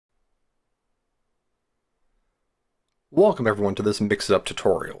Welcome everyone to this Mix It Up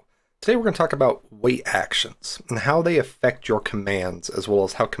tutorial. Today we're going to talk about wait actions and how they affect your commands as well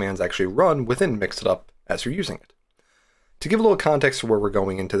as how commands actually run within Mix It Up as you're using it. To give a little context to where we're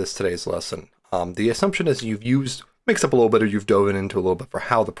going into today's lesson, the assumption is you've used Mix Up a little bit or you've dove into a little bit for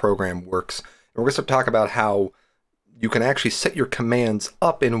how the program works. And we're going to talk about how you can actually set your commands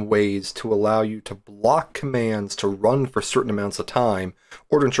up in ways to allow you to block commands to run for certain amounts of time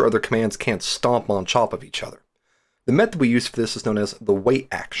or to ensure other commands can't stomp on top of each other. The method we use for this is known as the wait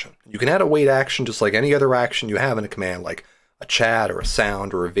action. You can add a wait action just like any other action you have in a command, like a chat or a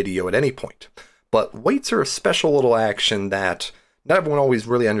sound or a video at any point. But waits are a special little action that not everyone always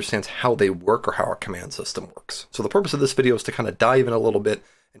really understands how they work or how our command system works. So the purpose of this video is to kind of dive in a little bit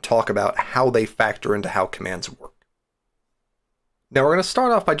and talk about how they factor into how commands work. Now we're going to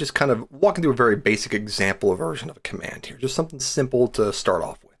start off by just kind of walking through a very basic example version of a command here, just something simple to start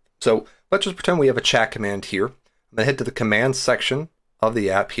off with. So let's just pretend we have a chat command here. I'm going to head to the command section of the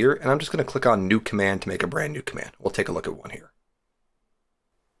app here, and I'm just going to click on new command to make a brand new command. We'll take a look at one here.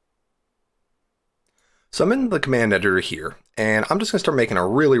 So I'm in the command editor here, and I'm just going to start making a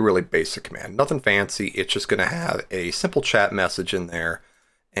really basic command. Nothing fancy. It's just going to have a simple chat message in there.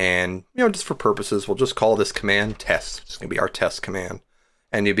 And, just for purposes, we'll just call this command test. It's going to be our test command.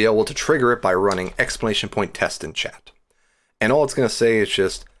 And you'll be able to trigger it by running !test in chat. And all it's going to say is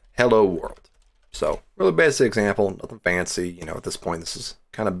just hello world. So really basic example, nothing fancy. At this point, this is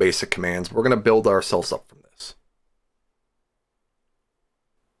kind of basic commands. We're going to build ourselves up from this.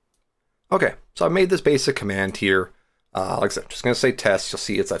 Okay, so I made this basic command here. Like I said, just going to say test. You'll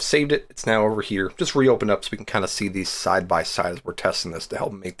see I've saved it. It's now over here. Just reopen up so we can kind of see these side by side as we're testing this to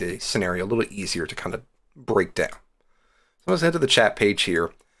help make the scenario a little easier to kind of break down. So let's head to the chat page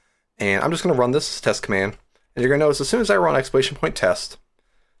here, and I'm just going to run this test command. And you're going to notice as soon as I run !test,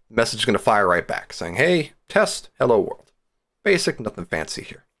 the message is going to fire right back saying, hey, test, hello world. Basic, nothing fancy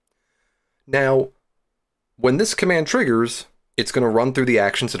here. Now, when this command triggers, it's going to run through the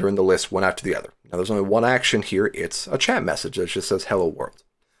actions that are in the list one after the other. Now, there's only one action here. It's a chat message that just says hello world.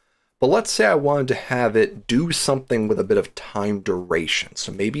 But let's say I wanted to have it do something with a bit of time duration.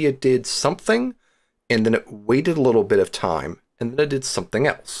 So maybe it did something, and then it waited a little bit of time, and then it did something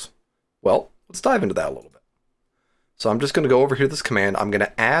else. Well, let's dive into that a little bit. So I'm just going to go over here to this command. I'm going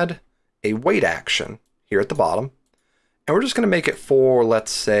to add a wait action here at the bottom. And we're just going to make it for,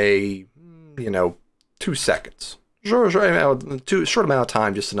 let's say, 2 seconds. Short amount of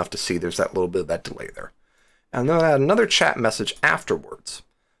time, just enough to see there's that little bit of that delay there. And then I'll add another chat message afterwards.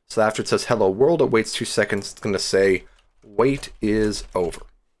 So after it says hello world, it waits 2 seconds. It's going to say wait is over.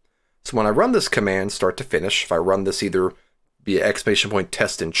 So when I run this command start to finish, if I run this either via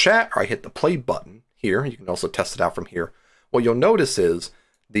 !test in chat or I hit the play button, here, you can also test it out from here. What you'll notice is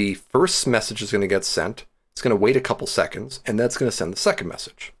the first message is going to get sent. It's going to wait a couple seconds, and that's going to send the second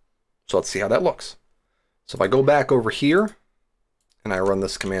message. So let's see how that looks. So if I go back over here and I run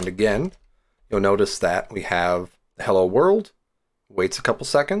this command again, you'll notice that we have the hello world, waits a couple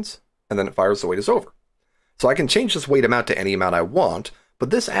seconds, and then it fires the wait is over. So I can change this wait amount to any amount I want,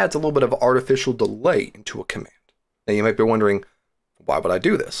 but this adds a little bit of artificial delay into a command. Now you might be wondering, why would I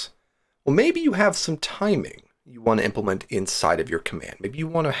do this? Well, maybe you have some timing you want to implement inside of your command. Maybe you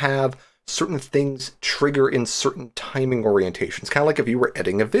want to have certain things trigger in certain timing orientations. Kind of like if you were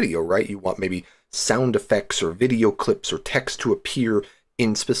editing a video, right? You want maybe sound effects or video clips or text to appear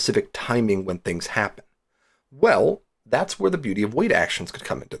in specific timing when things happen. Well, that's where the beauty of wait actions could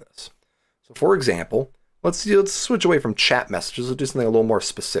come into this. So for example, let's switch away from chat messages and do something a little more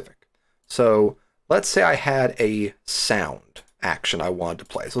specific. So let's say I had a sound action I wanted to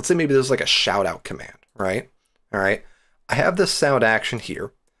play. So let's say maybe there's like a shout out command, right? All right. I have this sound action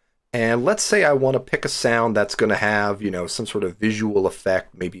here. And let's say I want to pick a sound that's going to have, some sort of visual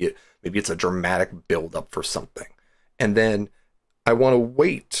effect. Maybe it's a dramatic buildup for something. And then I want to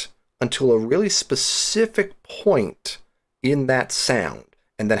wait until a really specific point in that sound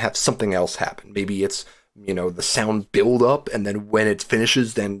and then have something else happen. Maybe it's, the sound build up, and then when it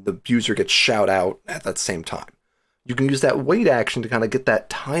finishes, then the user gets shout out at that same time. You can use that wait action to kind of get that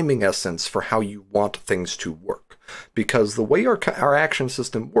timing essence for how you want things to work. Because the way our action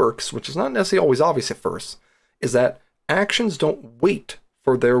system works, which is not necessarily always obvious at first, is that actions don't wait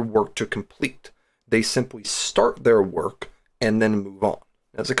for their work to complete. They simply start their work and then move on.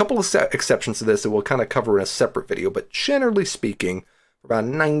 There's a couple of exceptions to this that we'll kind of cover in a separate video, but generally speaking, for about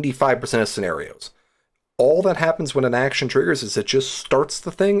 95% of scenarios, all that happens when an action triggers is it just starts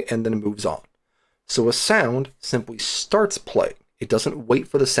the thing and then moves on. So a sound simply starts playing. It doesn't wait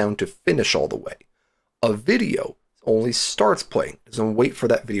for the sound to finish all the way. A video only starts playing. It doesn't wait for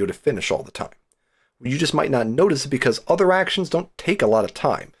that video to finish all the time. You just might not notice it because other actions don't take a lot of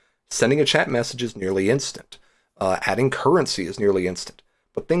time. Sending a chat message is nearly instant. Adding currency is nearly instant.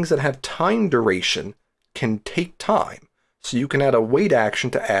 But things that have time duration can take time. So you can add a wait action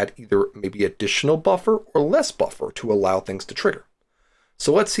to add either maybe additional buffer or less buffer to allow things to trigger.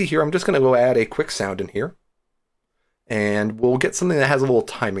 So let's see here. I'm just going to go add a quick sound in here. And we'll get something that has a little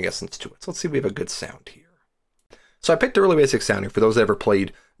timing essence to it. So let's see if we have a good sound here. So I picked a really basic sounding for those that ever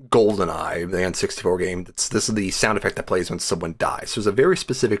played GoldenEye, the N64 game. This is the sound effect that plays when someone dies. So there's a very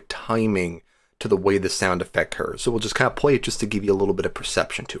specific timing to the way the sound effect occurs. So we'll just kind of play it just to give you a little bit of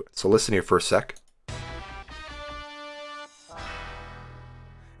perception to it. So listen here for a sec.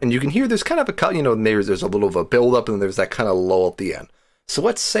 And you can hear there's kind of a cut, you know, there's a little of a build up and then there's that kind of lull at the end. So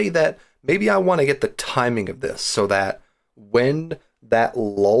let's say that maybe I want to get the timing of this so that when that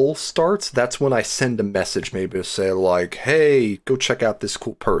lull starts, that's when I send a message maybe to say like, hey, go check out this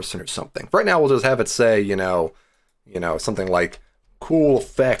cool person or something. Right now we'll just have it say, you know, something like cool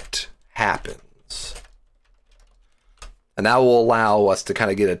effect happens. And that will allow us to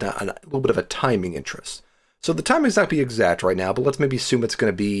kind of get a little bit of a timing interest. So the timing's not going to be exact right now, but let's maybe assume it's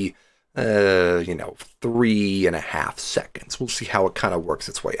going to be, 3.5 seconds. We'll see how it kind of works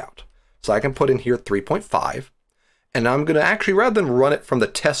its way out. So I can put in here 3.5. And I'm going to actually, rather than run it from the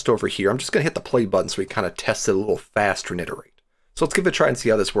test over here, I'm just going to hit the play button so we kind of test it a little faster and iterate. So let's give it a try and see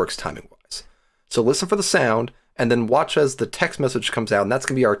how this works timing-wise. So listen for the sound, and then watch as the text message comes out, and that's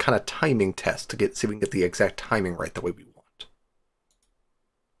going to be our kind of timing test to see if we can get the exact timing right the way we want.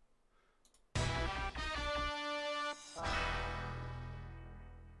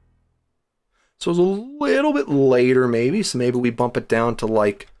 So it's a little bit later maybe, so maybe we bump it down to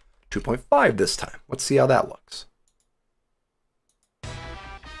like 2.5 this time. Let's see how that looks.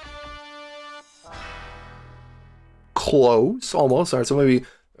 Close, almost. All right, so maybe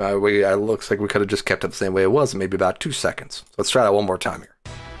it looks like we could have just kept it the same way it was, maybe about 2 seconds. So let's try that one more time here.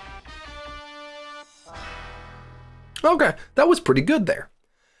 Okay, that was pretty good there.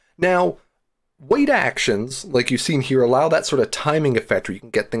 Now, wait actions, like you've seen here, allow that sort of timing effect where you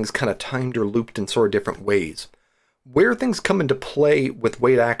can get things kind of timed or looped in sort of different ways. Where things come into play with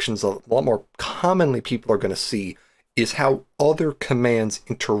wait actions a lot more commonly people are going to see is how other commands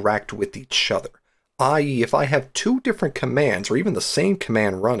interact with each other. I.e., if I have 2 different commands or even the same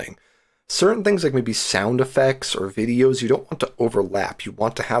command running, certain things like maybe sound effects or videos, you don't want to overlap. You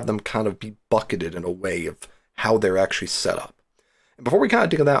want to have them kind of be bucketed in a way of how they're actually set up. And before we kind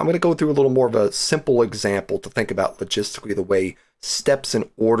of dig into that, I'm going to go through a little more of a simple example to think about logistically the way steps and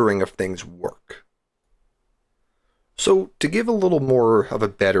ordering of things work. So to give a little more of a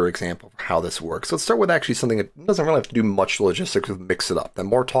better example of how this works, let's start with actually something that doesn't really have to do much logistics with Mix It Up, and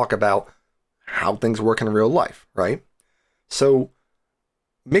more talk about how things work in real life, right? So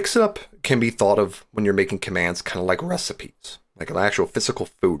Mix It Up can be thought of when you're making commands kind of like recipes, like an actual physical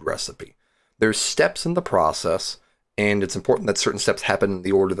food recipe. There's steps in the process, and it's important that certain steps happen in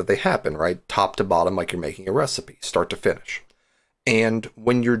the order that they happen, right? Top to bottom, like you're making a recipe, start to finish. And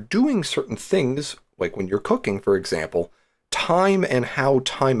when you're doing certain things, like when you're cooking, for example, time and how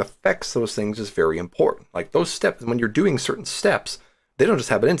time affects those things is very important. Like those steps, when you're doing certain steps, they don't just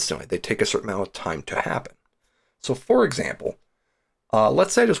happen instantly. They take a certain amount of time to happen. So for example,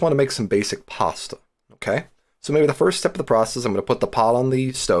 let's say I just want to make some basic pasta, okay? So maybe the first step of the process, I'm going to put the pot on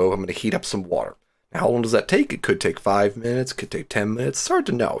the stove. I'm going to heat up some water. Now, how long does that take? It could take 5 minutes, could take 10 minutes. It's hard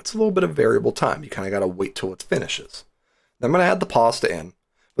to know. It's a little bit of variable time. You kind of got to wait till it finishes. Then I'm going to add the pasta in,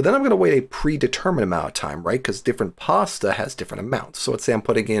 but then I'm going to wait a predetermined amount of time, right? Because different pasta has different amounts. So let's say I'm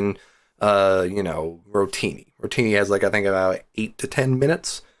putting in, rotini. Rotini has like, I think about 8 to 10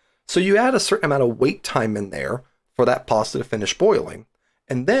 minutes. So you add a certain amount of wait time in there for that pasta to finish boiling.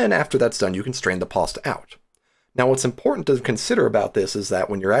 And then after that's done, you can strain the pasta out. Now, what's important to consider about this is that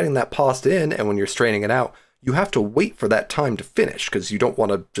when you're adding that pasta in and when you're straining it out, you have to wait for that time to finish because you don't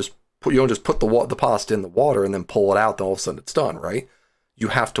want to just put, the pasta in the water and then pull it out, then all of a sudden it's done, right? You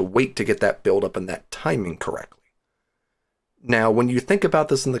have to wait to get that build up and that timing correctly. Now, when you think about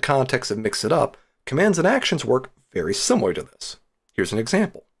this in the context of Mix It Up, commands and actions work very similar to this. Here's an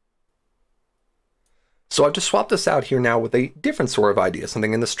example. So I've just swapped this out here now with a different sort of idea,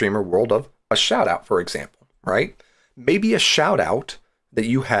 something in the streamer world of a shout out, for example. Right? Maybe a shout out that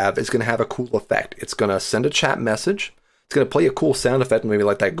you have is going to have a cool effect. It's going to send a chat message. It's going to play a cool sound effect, maybe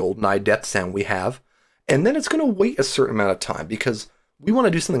like that GoldenEye death sound we have. And then it's going to wait a certain amount of time because we want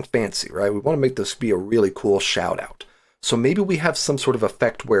to do something fancy, right? We want to make this be a really cool shout out. So maybe we have some sort of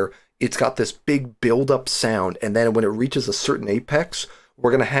effect where it's got this big build up sound. And then when it reaches a certain apex, we're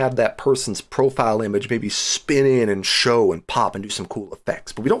going to have that person's profile image maybe spin in and show and pop and do some cool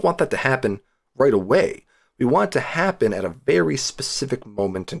effects. But we don't want that to happen right away. We want it to happen at a very specific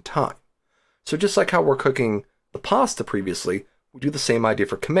moment in time. So just like how we're cooking the pasta previously, we do the same idea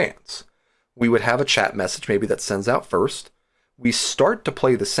for commands. We would have a chat message maybe that sends out first. We start to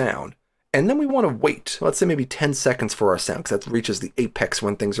play the sound, and then we want to wait, let's say maybe 10 seconds for our sound, because that reaches the apex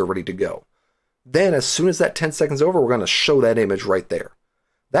when things are ready to go. Then as soon as that 10 seconds is over, we're going to show that image right there.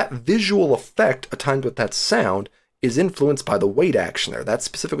 That visual effect, at times with that sound, is influenced by the wait action there. That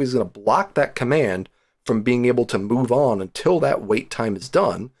specifically is going to block that command from being able to move on until that wait time is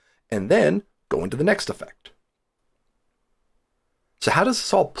done, and then go into the next effect. So how does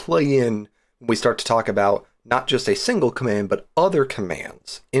this all play in when we start to talk about not just a single command, but other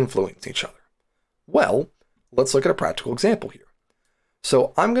commands influence each other? Well, let's look at a practical example here.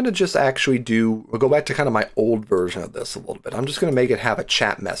 So I'm going to just actually we'll go back to kind of my old version of this a little bit. I'm just going to make it have a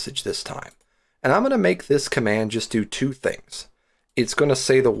chat message this time. And I'm going to make this command just do two things. It's going to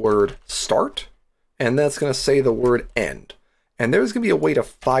say the word start, and then it's going to say the word end. And there's going to be a wait of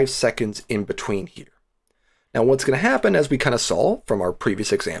 5 seconds in between here. Now what's going to happen, as we kind of saw from our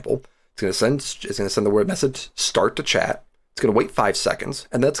previous example, it's going to send the word message start to chat. It's going to wait 5 seconds,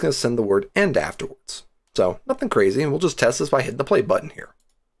 and that's going to send the word end afterwards. So nothing crazy, and we'll just test this by hitting the play button here.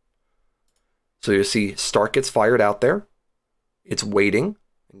 So you see start gets fired out there. It's waiting,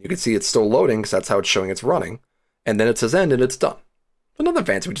 and you can see it's still loading because that's how it's showing it's running. And then it says end, and it's done. Another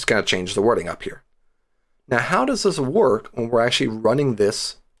fancy, we just kind of changed the wording up here. Now how does this work when we're actually running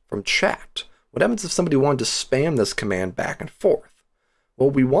this from chat? What happens if somebody wanted to spam this command back and forth? Well,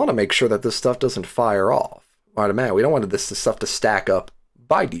 we want to make sure that this stuff doesn't fire off automatically. We don't want this stuff to stack up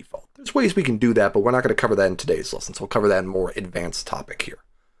by default. There's ways we can do that, but we're not going to cover that in today's lesson, so we'll cover that in a more advanced topic here.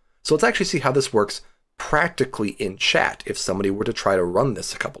 So let's actually see how this works practically in chat if somebody were to try to run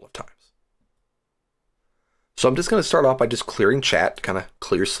this a couple of times. So I'm just going to start off by just clearing chat, kind of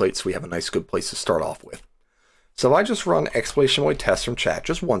clear slate so we have a nice good place to start off with. So if I just run exclamation point test from chat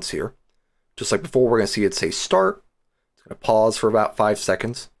just once here, just like before, we're going to see it say start. It's going to pause for about 5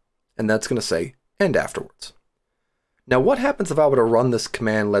 seconds, and that's going to say end afterwards. Now what happens if I were to run this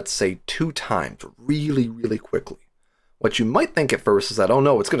command, let's say 2 times, really, really quickly? What you might think at first is that, oh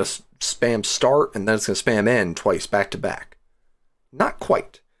no, it's going to spam start and then it's going to spam end twice back to back. Not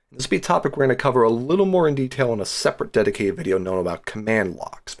quite. This will be a topic we're going to cover a little more in detail in a separate dedicated video known about command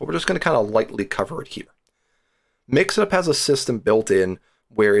locks, but we're just going to kind of lightly cover it here. Mixitup has a system built in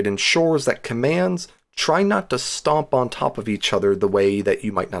where it ensures that commands try not to stomp on top of each other the way that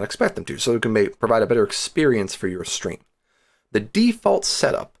you might not expect them to, so it can provide a better experience for your stream. The default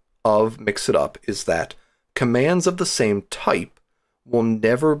setup of Mixitup is that commands of the same type will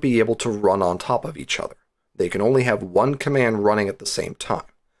never be able to run on top of each other. They can only have one command running at the same time.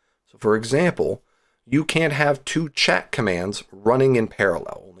 So for example, you can't have 2 chat commands running in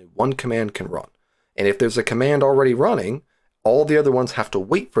parallel. Only one command can run. And if there's a command already running, all the other ones have to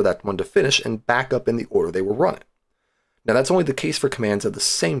wait for that one to finish and back up in the order they were running. Now that's only the case for commands of the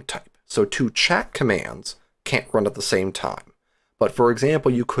same type. So 2 chat commands can't run at the same time. But for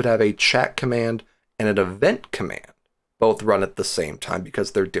example, you could have a chat command and an event command both run at the same time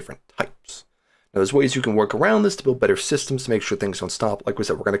because they're different types. Now there's ways you can work around this to build better systems to make sure things don't stop. Like we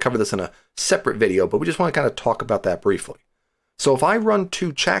said, we're going to cover this in a separate video, but we just want to kind of talk about that briefly. So if I run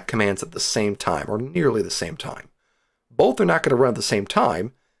 2 chat commands at the same time, or nearly the same time, both are not going to run at the same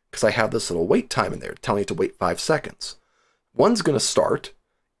time because I have this little wait time in there telling it to wait 5 seconds. One's going to start,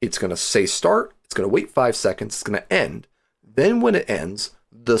 it's going to say start, it's going to wait 5 seconds, it's going to end. Then when it ends,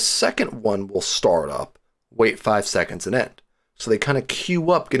 the second one will start up, wait 5 seconds, and end. So they kind of queue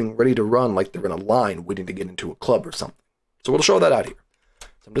up getting ready to run like they're in a line waiting to get into a club or something. So we'll show that out here.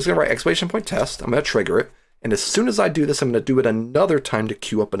 So I'm just going to write exclamation point test, I'm going to trigger it, and as soon as I do this, I'm going to do it another time to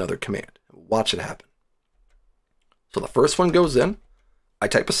queue up another command. Watch it happen. So the first one goes in, I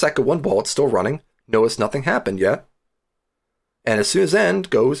type a second one while it's still running, notice nothing happened yet, and as soon as end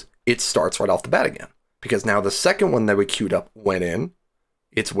goes, it starts right off the bat again, because now the second one that we queued up went in,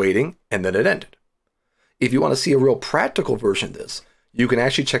 it's waiting, and then it ended. If you want to see a real practical version of this, you can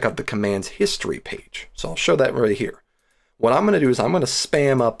actually check out the commands history page. So I'll show that right here. What I'm going to do is I'm going to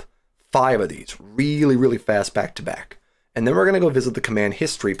spam up 5 of these really, really fast back to back, and then we're going to go visit the command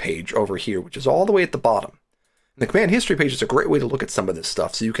history page over here, which is all the way at the bottom. And the command history page is a great way to look at some of this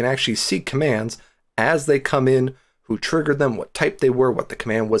stuff, so you can actually see commands as they come in, who triggered them, what type they were, what the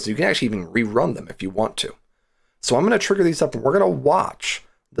command was. You can actually even rerun them if you want to. So I'm going to trigger these up, and we're going to watch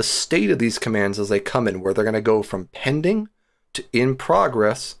the state of these commands as they come in, where they're going to go from pending to in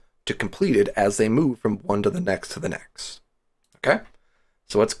progress to completed as they move from one to the next to the next. Okay?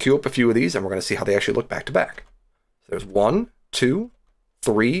 So let's queue up a few of these, and we're going to see how they actually look back to back. So there's 1, 2,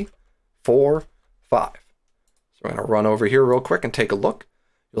 3, 4, 5. So we're going to run over here real quick and take a look.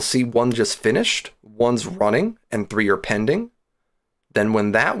 You'll see one just finished, one's running, and 3 are pending. Then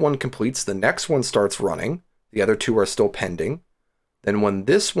when that one completes, the next one starts running. The other 2 are still pending. Then when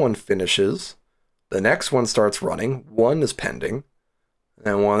this one finishes, the next one starts running, 1 is pending.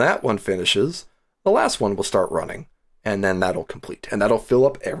 And when that one finishes, the last one will start running, and then that'll complete. And that'll fill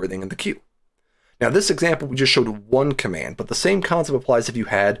up everything in the queue. Now this example, we just showed one command, but the same concept applies if you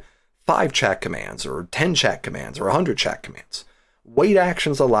had 5 chat commands, or 10 chat commands, or 100 chat commands. Wait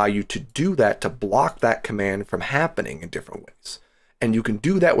actions allow you to do that to block that command from happening in different ways. And you can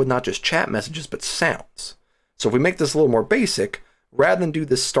do that with not just chat messages, but sounds. So if we make this a little more basic, rather than do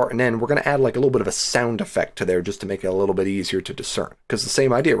this start and end, we're going to add like a little bit of a sound effect to there just to make it a little bit easier to discern. Because the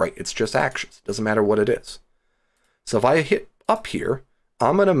same idea, right? It's just actions. It doesn't matter what it is. So if I hit up here,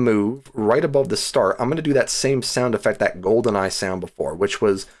 I'm going to move right above the start. I'm going to do that same sound effect, that GoldenEye sound before, which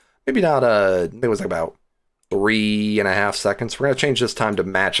was maybe not I think it was like about 3.5 seconds. We're going to change this time to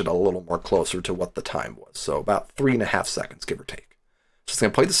match it a little more closer to what the time was. So about 3.5 seconds, give or take. So it's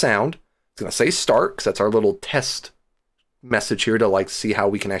going to play the sound. It's going to say start, because that's our little test message here to like see how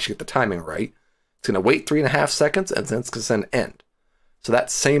we can actually get the timing right. It's going to wait 3.5 seconds, and then it's going to send end. So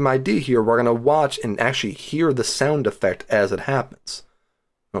that same idea here, we're going to watch and actually hear the sound effect as it happens.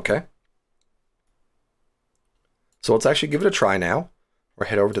 Okay? So let's actually give it a try now. We'll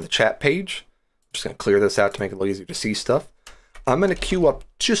head over to the chat page. I'm just going to clear this out to make it a little easier to see stuff. I'm going to queue up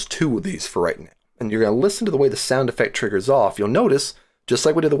just 2 of these for right now. And you're going to listen to the way the sound effect triggers off. You'll notice, just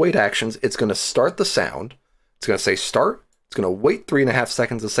like we did the wait actions, it's going to start the sound. It's going to say start. It's going to wait 3.5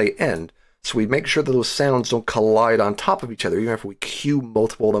 seconds to say end. So we make sure that those sounds don't collide on top of each other, even if we queue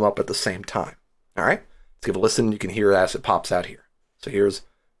multiple of them up at the same time. All right? Let's give it a listen. You can hear it as it pops out here. So here's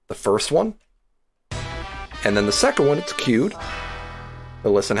the first one. And then the second one, it's queued. The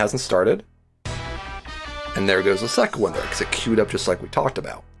listen hasn't started. And there goes the second one there, because it queued up just like we talked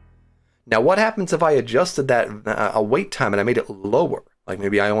about. Now, what happens if I adjusted that wait time and I made it lower? Like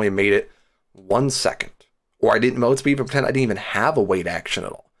maybe I only made it 1 second. Or I didn't, let's even pretend I didn't even have a wait action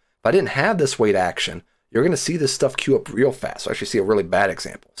at all. If I didn't have this wait action, you're going to see this stuff queue up real fast. So I actually see a really bad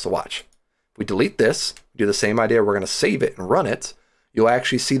example. So watch. If we delete this, do the same idea, we're going to save it and run it. You'll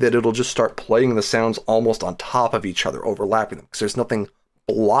actually see that it'll just start playing the sounds almost on top of each other, overlapping them. Because there's nothing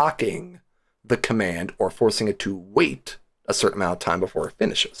blocking the command or forcing it to wait a certain amount of time before it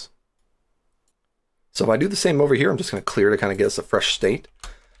finishes. So if I do the same over here, I'm just going to clear to kind of get us a fresh state.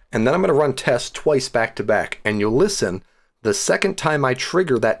 And then I'm going to run tests twice back to back. And you'll listen, the second time I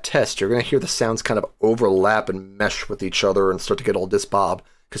trigger that test, you're going to hear the sounds kind of overlap and mesh with each other and start to get all disbob,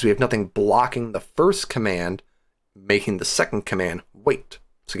 because we have nothing blocking the first command, making the second command wait.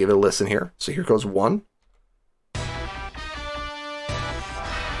 So give it a listen here. So here goes 1.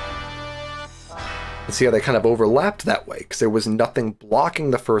 And see how they kind of overlapped that way, because there was nothing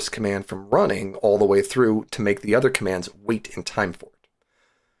blocking the first command from running all the way through to make the other commands wait in time for it.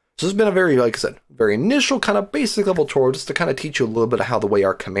 So this has been a very, like I said, very initial kind of basic level tutorial just to kind of teach you a little bit of how the way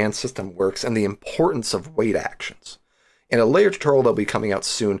our command system works and the importance of wait actions. In a later tutorial that'll be coming out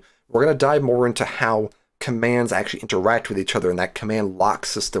soon, we're going to dive more into how commands actually interact with each other in that command lock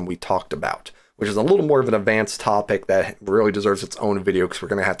system we talked about, which is a little more of an advanced topic that really deserves its own video, because we're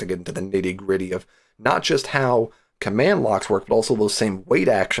going to have to get into the nitty-gritty of not just how command locks work, but also those same wait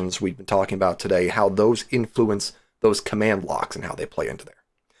actions we've been talking about today, how those influence those command locks and how they play into there.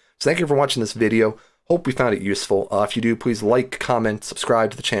 So thank you for watching this video. Hope you found it useful. If you do, please like, comment, subscribe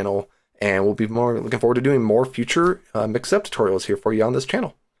to the channel, and we'll be looking forward to doing more future Mixup tutorials here for you on this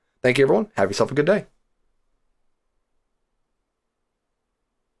channel. Thank you, everyone. Have yourself a good day.